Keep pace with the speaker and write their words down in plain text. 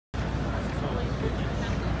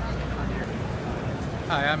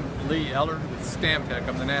Hi, I'm Lee Eller with FABTECH.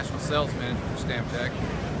 I'm the National Sales Manager for FABTECH.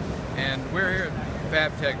 And we're here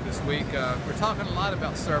at FABTECH this week. We're talking a lot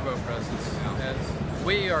about servo presses, as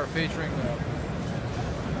we are featuring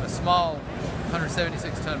a small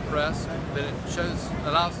 176-ton press that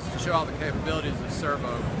allows us to show all the capabilities of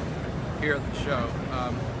servo here at the show.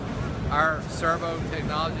 Our servo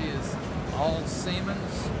technology is all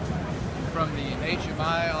Siemens, from the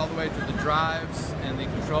HMI all the way to the drives and the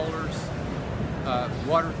controllers.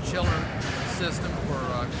 Water chiller system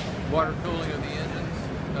for water cooling of the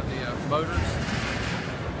engines, of the motors,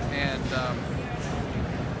 and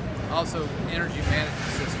also energy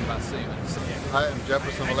management system by Siemens. Hi, I'm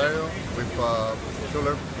Jefferson Valerio with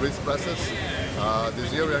Fuller Bliss presses.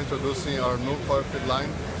 This year we are introducing our new coil feed line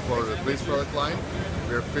for the Bliss product line.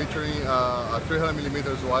 We are featuring a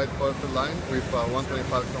 300mm wide coil feed line with a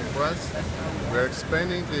 125-ton press. We are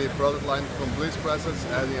expanding the product line from Bliss presses,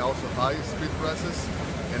 adding also high-speed presses,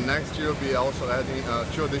 and next year we'll be also adding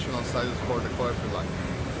 2 additional sizes for the coil feed line.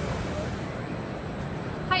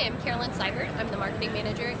 Hi, I'm Carolyn Seibert. I'm the Marketing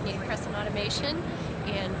Manager at Kate Press and Automation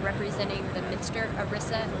and representing the Minster,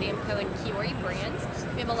 Arissa, BAMCO, and Kiori brands.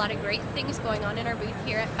 We have a lot of great things going on in our booth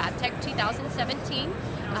here at FABTECH 2017.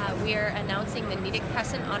 We are announcing the Nidec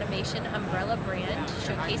Press and Automation umbrella brand,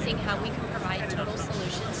 showcasing how we can provide total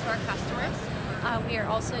solutions to our customers. We are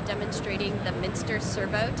also demonstrating the Minster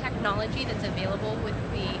servo technology that's available with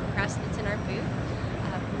the press that's in our booth.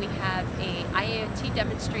 We have a IoT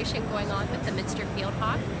demonstration going on with the Minster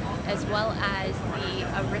Fieldhawk, as well as the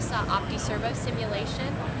Arissa OptiServo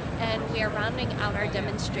simulation, and we are rounding out our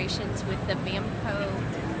demonstrations with the BAMCO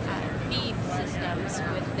feed systems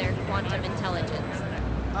with their quantum intelligence.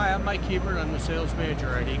 Hi, I'm Mike Hebert. I'm the sales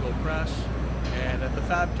manager at Eagle Press, and at the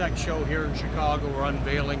FABTECH show here in Chicago, we're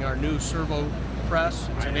unveiling our new servo press.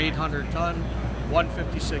 It's an 800-ton,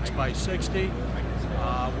 156 by 60.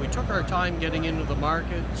 We took our time getting into the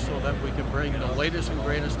market so that we can bring the latest and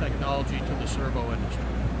greatest technology to the servo industry.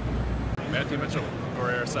 Matthew Mitchell,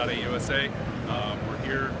 Correa Sada USA. We're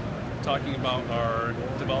here talking about our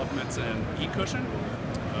developments in E-Cushion,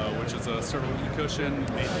 which is a servo E-Cushion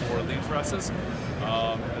made for lead presses,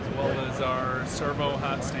 as well as our servo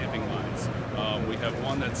hot stamping lines. We have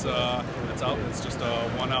one that's out, it's just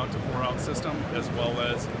a 1-out to 4-out system, as well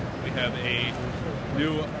as we have a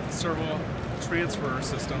new servo transfer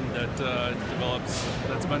system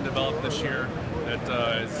that's been developed this year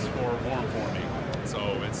that is for warm forming. So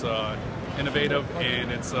it's innovative,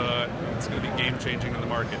 and it's going to be game-changing in the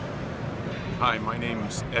market. Hi, my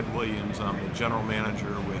name's Ed Williams. I'm the general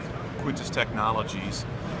manager with Quintus Technologies.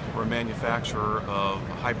 We're a manufacturer of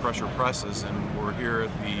high-pressure presses, and we're here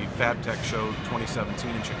at the FABTECH Show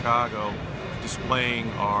 2017 in Chicago,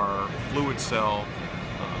 displaying our fluid cell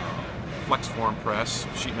flex form press,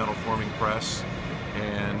 sheet metal forming press,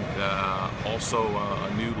 and also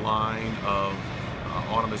a new line of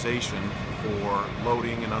automation for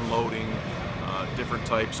loading and unloading different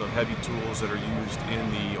types of heavy tools that are used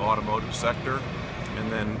in the automotive sector. And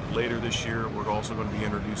then later this year, we're also going to be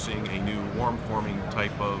introducing a new warm forming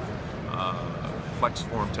type of flex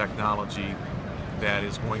form technology that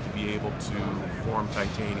is going to be able to form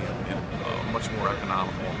titanium in a much more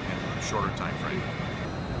economical and shorter time frame.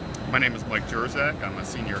 My name is Mike Jurzak. I'm a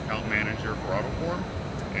senior account manager for Autoform,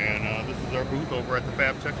 and this is our booth over at the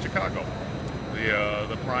FABTECH Chicago.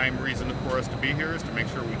 The prime reason for us to be here is to make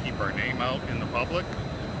sure we keep our name out in the public,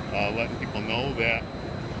 letting people know that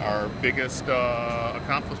our biggest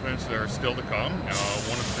accomplishments are still to come.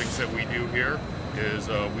 One of the things that we do here is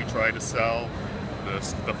we try to sell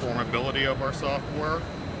the formability of our software.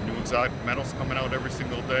 New exotic metals coming out every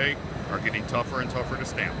single day are getting tougher and tougher to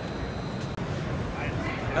stamp.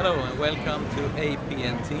 Hello and welcome to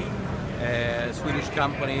APNT, a Swedish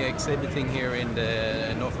company exhibiting here in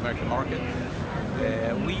the North American market.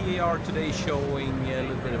 We are today showing a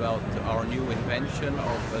little bit about our new invention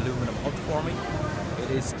of aluminum hot forming.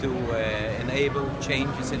 It is to enable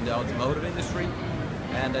changes in the automotive industry,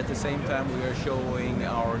 and at the same time we are showing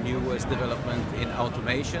our newest development in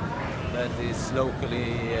automation that is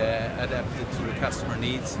locally adapted to the customer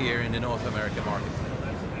needs here in the North American market.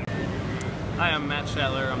 Hi, I'm Matt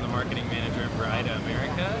Shetler. I'm the marketing manager for IDA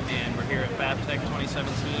America, and we're here at FABTECH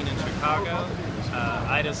 2017 in Chicago.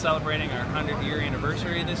 IDA's celebrating our 100-year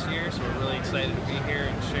anniversary this year, so we're really excited to be here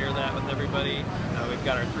and share that with everybody. We've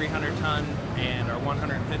got our 300-ton and our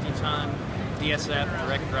 150-ton DSF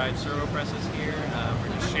direct drive servo presses here.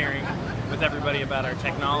 We're just sharing with everybody about our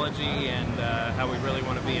technology and how we really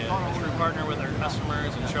want to be a true partner with our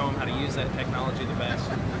customers and show them how to use that technology the best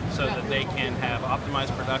so that they can have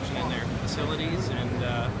optimized production in their facilities and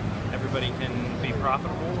everybody can be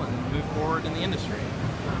profitable and move forward in the industry.